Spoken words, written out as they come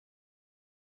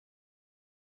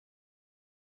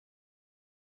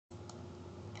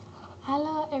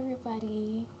Hello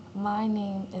everybody, my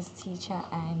name is Teacher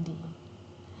Andy.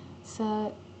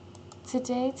 So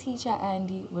today Teacher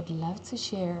Andy would love to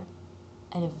share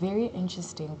a very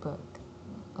interesting book,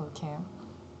 okay?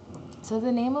 So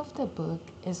the name of the book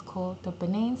is called The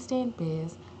Banana Stained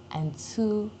Bears and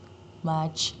Too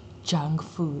Much Junk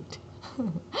Food.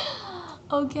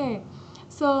 Okay,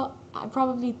 so I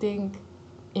probably think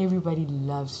everybody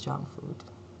loves junk food.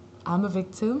 I'm a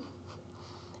victim.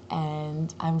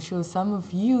 And I'm sure some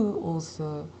of you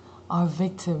also are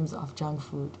victims of junk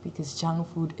food because junk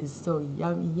food is so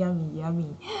yummy, yummy,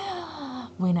 yummy.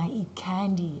 When I eat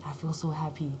candy, I feel so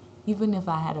happy. Even if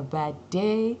I had a bad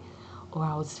day or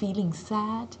I was feeling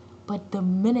sad, but the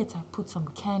minute I put some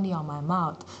candy on my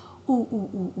mouth, ooh, ooh,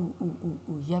 ooh, ooh, ooh, ooh,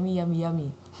 ooh, yummy, yummy,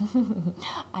 yummy,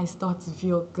 I start to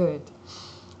feel good.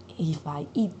 If I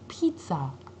eat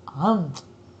pizza,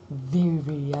 very,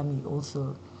 very yummy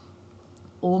also.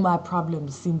 All my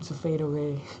problems seem to fade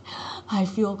away. I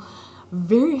feel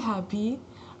very happy,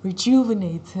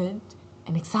 rejuvenated,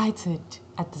 and excited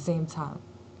at the same time.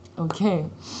 Okay,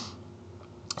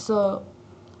 so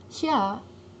here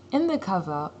in the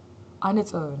cover on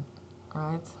its own,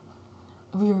 right,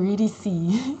 we already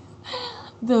see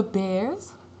the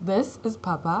bears. This is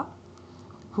Papa,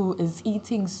 who is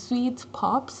eating sweet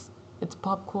pops. It's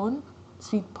popcorn,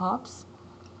 sweet pops.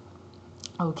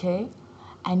 Okay.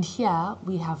 And here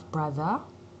we have brother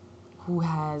who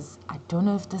has, I don't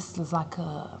know if this is like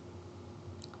a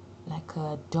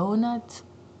donut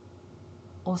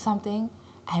or something.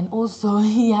 And also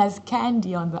he has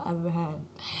candy on the other hand.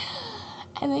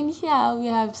 And then here we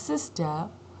have sister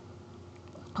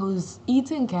who's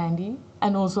eating candy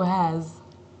and also has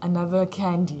another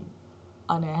candy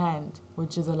on her hand,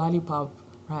 which is a lollipop,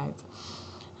 right?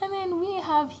 And then we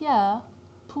have here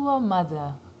poor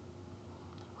mother,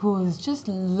 who is just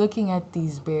looking at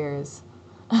these bears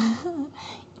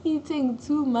eating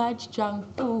too much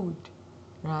junk food,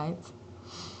 right?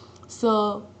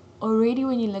 So already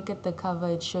when you look at the cover,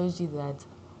 it shows you that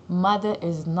mother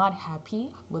is not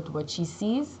happy with what she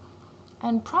sees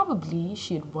and probably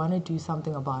she'd want to do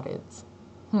something about it.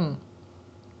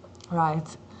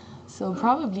 Right. So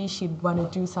probably she'd want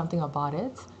to do something about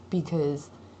it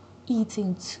because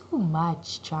eating too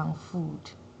much junk food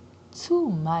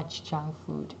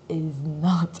is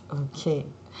not okay.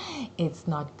 It's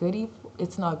not good.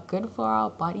 It's not good for our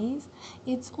bodies.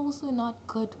 It's also not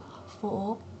good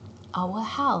for our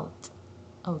health.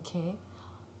 Okay?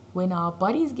 When our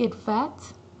bodies get fat,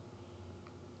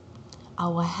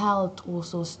 our health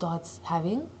also starts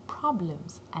having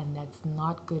problems, and that's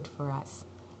not good for us.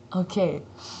 Okay.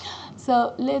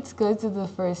 So let's go to the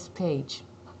first page.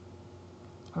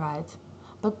 Right?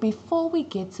 But before we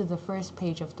get to the first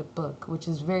page of the book, which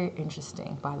is very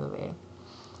interesting, by the way,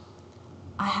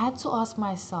 I had to ask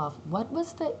myself, what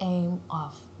was the aim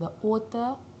of the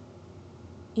author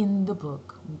in the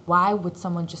book? Why would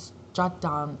someone just jot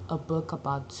down a book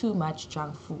about too much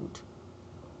junk food?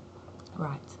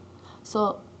 Right.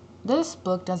 So this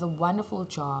book does a wonderful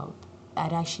job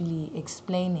at actually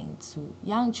explaining to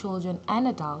young children and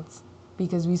adults,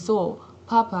 because we saw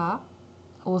Papa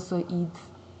also eats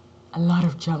a lot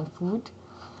of junk food,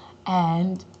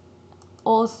 and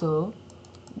also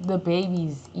the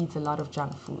babies eat a lot of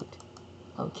junk food.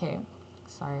 Okay,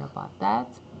 sorry about that.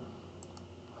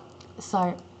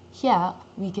 So here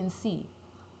we can see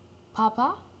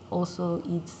Papa also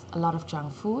eats a lot of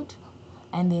junk food,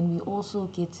 and then we also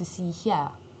get to see here,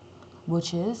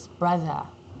 which is brother.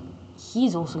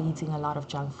 He's also eating a lot of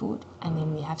junk food, and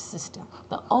then we have sister.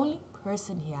 The only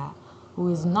person here who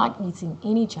is not eating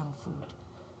any junk food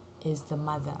is the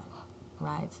mother,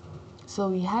 right? So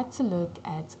we had to look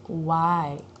at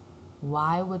why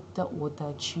would the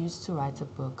author choose to write a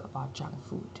book about junk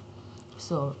food.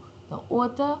 So the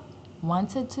author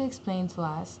wanted to explain to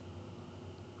us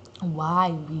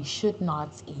why we should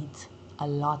not eat a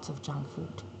lot of junk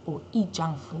food or eat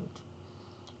junk food,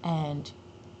 and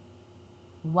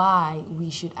why we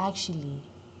should actually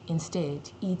instead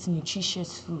eat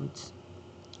nutritious foods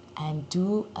and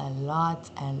do a lot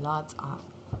and lot of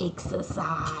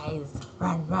exercise.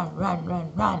 Run, run, run,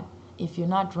 run, run. If you're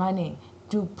not running,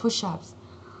 do push-ups.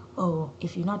 Oh,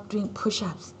 if you're not doing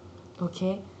push-ups,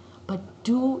 okay? But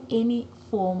do any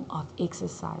form of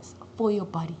exercise for your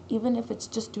body, even if it's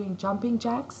just doing jumping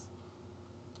jacks,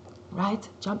 right?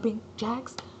 Jumping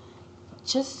jacks,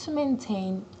 just to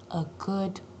maintain a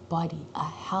good body, a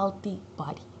healthy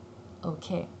body,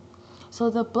 okay? So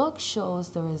the book shows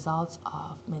the results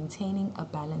of maintaining a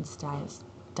balanced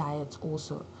diet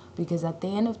also, because at the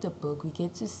end of the book we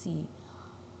get to see,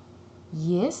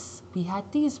 yes, we had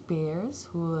these bears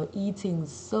who were eating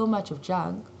so much of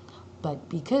junk, But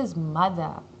because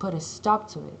mother put a stop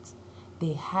to it,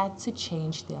 they had to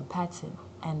change their pattern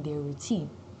and their routine.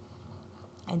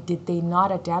 And did they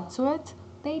not adapt to it?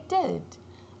 They did.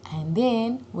 And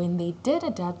then when they did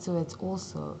adapt to it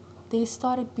also, they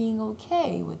started being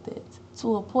okay with it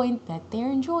to a point that they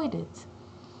enjoyed it.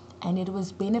 And it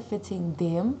was benefiting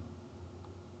them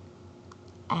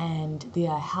and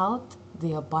their health,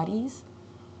 their bodies,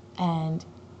 and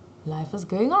life is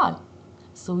going on.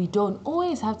 So we don't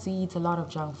always have to eat a lot of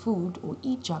junk food or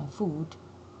eat junk food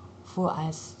for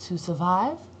us to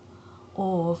survive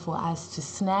or for us to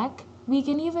snack. We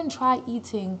can even try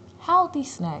eating healthy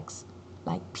snacks,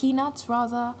 like peanuts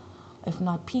rather. If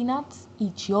not peanuts,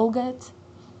 eat yogurt.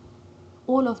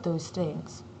 All of those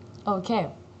things. Okay.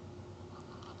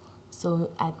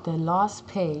 So at the last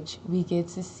page, we get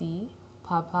to see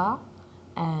Papa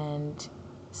and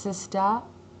sister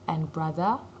and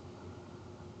brother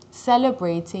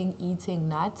celebrating eating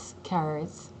nuts,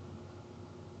 carrots,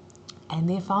 and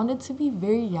they found it to be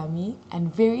very yummy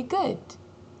and very good.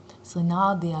 So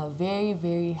now they are very,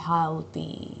 very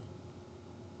healthy.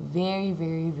 Very,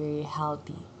 very, very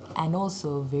healthy. And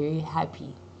also very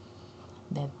happy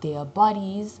that their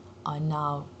bodies are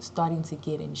now starting to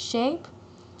get in shape.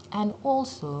 And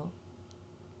also,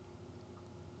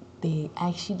 they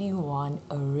actually won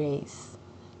a race.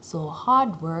 So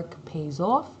hard work pays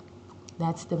off.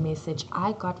 That's the message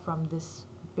I got from this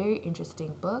very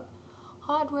interesting book.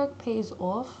 Hard work pays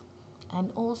off,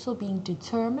 and also being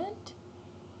determined,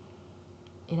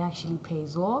 it actually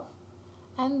pays off.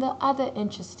 And the other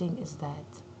interesting is that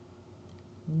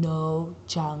no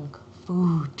junk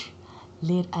food.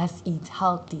 Let us eat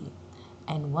healthy.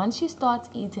 And once you start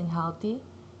eating healthy,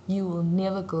 you will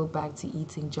never go back to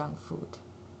eating junk food,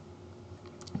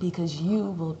 because you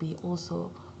will be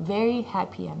also very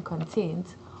happy and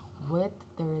content with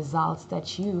the results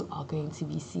that you are going to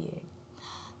be seeing.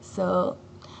 So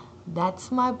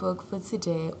that's my book for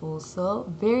today also.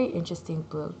 Very interesting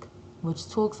book, which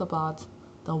talks about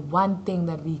the one thing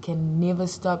that we can never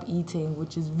stop eating,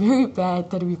 which is very bad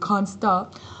that we can't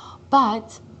stop.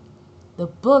 But the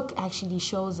book actually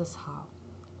shows us how,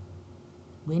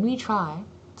 when we try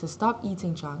to stop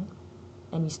eating junk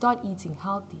and we start eating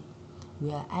healthy,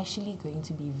 we are actually going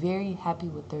to be very happy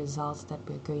with the results that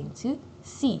we're going to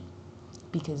see,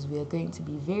 because we are going to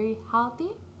be very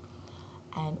healthy.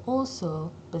 And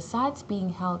also, besides being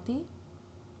healthy,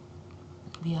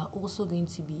 we are also going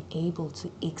to be able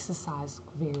to exercise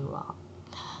very well.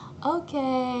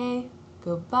 Okay,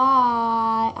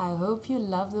 goodbye. I hope you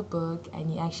love the book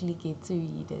and you actually get to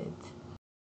read it.